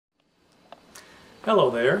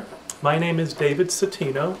Hello there. My name is David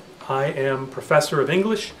Citino. I am Professor of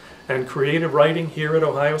English and Creative Writing here at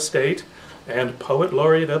Ohio State and Poet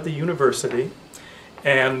Laureate of the university.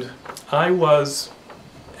 And I was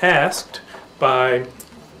asked by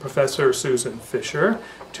Professor Susan Fisher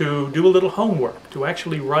to do a little homework, to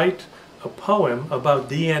actually write a poem about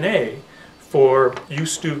DNA for you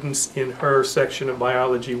students in her section of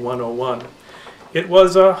Biology 101. It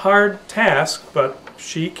was a hard task, but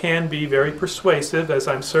she can be very persuasive, as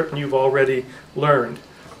I'm certain you've already learned.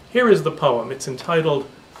 Here is the poem. It's entitled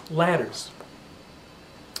Ladders.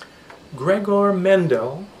 Gregor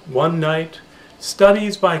Mendel, one night,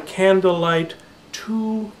 studies by candlelight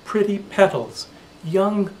two pretty petals,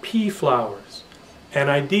 young pea flowers. An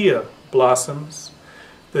idea blossoms.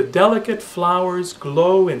 The delicate flowers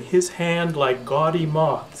glow in his hand like gaudy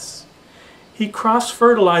moths. He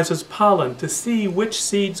cross-fertilizes pollen to see which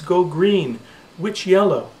seeds go green, which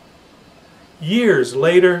yellow. Years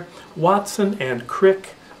later, Watson and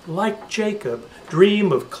Crick, like Jacob,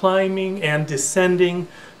 dream of climbing and descending,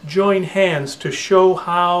 join hands to show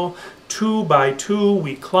how, two by two,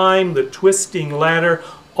 we climb the twisting ladder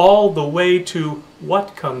all the way to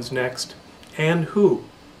what comes next and who.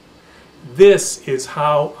 This is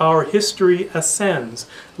how our history ascends,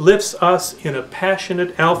 lifts us in a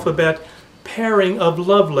passionate alphabet, pairing of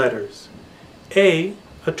love letters. A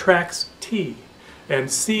attracts T, and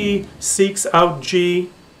C seeks out G.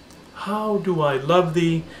 How do I love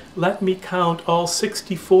thee? Let me count all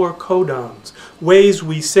 64 codons, ways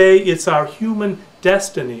we say it's our human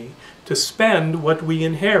destiny to spend what we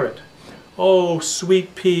inherit. Oh,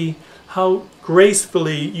 sweet pea, how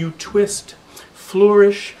gracefully you twist,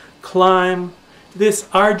 flourish, climb, this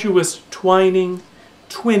arduous twining,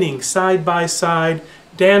 twinning side by side,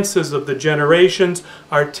 dances of the generations,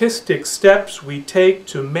 artistic steps we take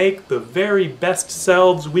to make the very best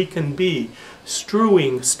selves we can be,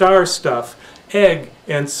 strewing star stuff, egg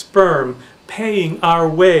and sperm, paying our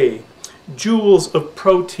way, jewels of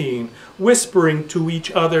protein, whispering to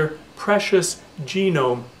each other precious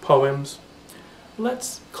genome poems.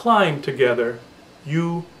 Let's climb together,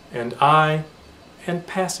 you and I, and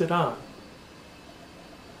pass it on.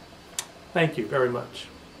 Thank you very much.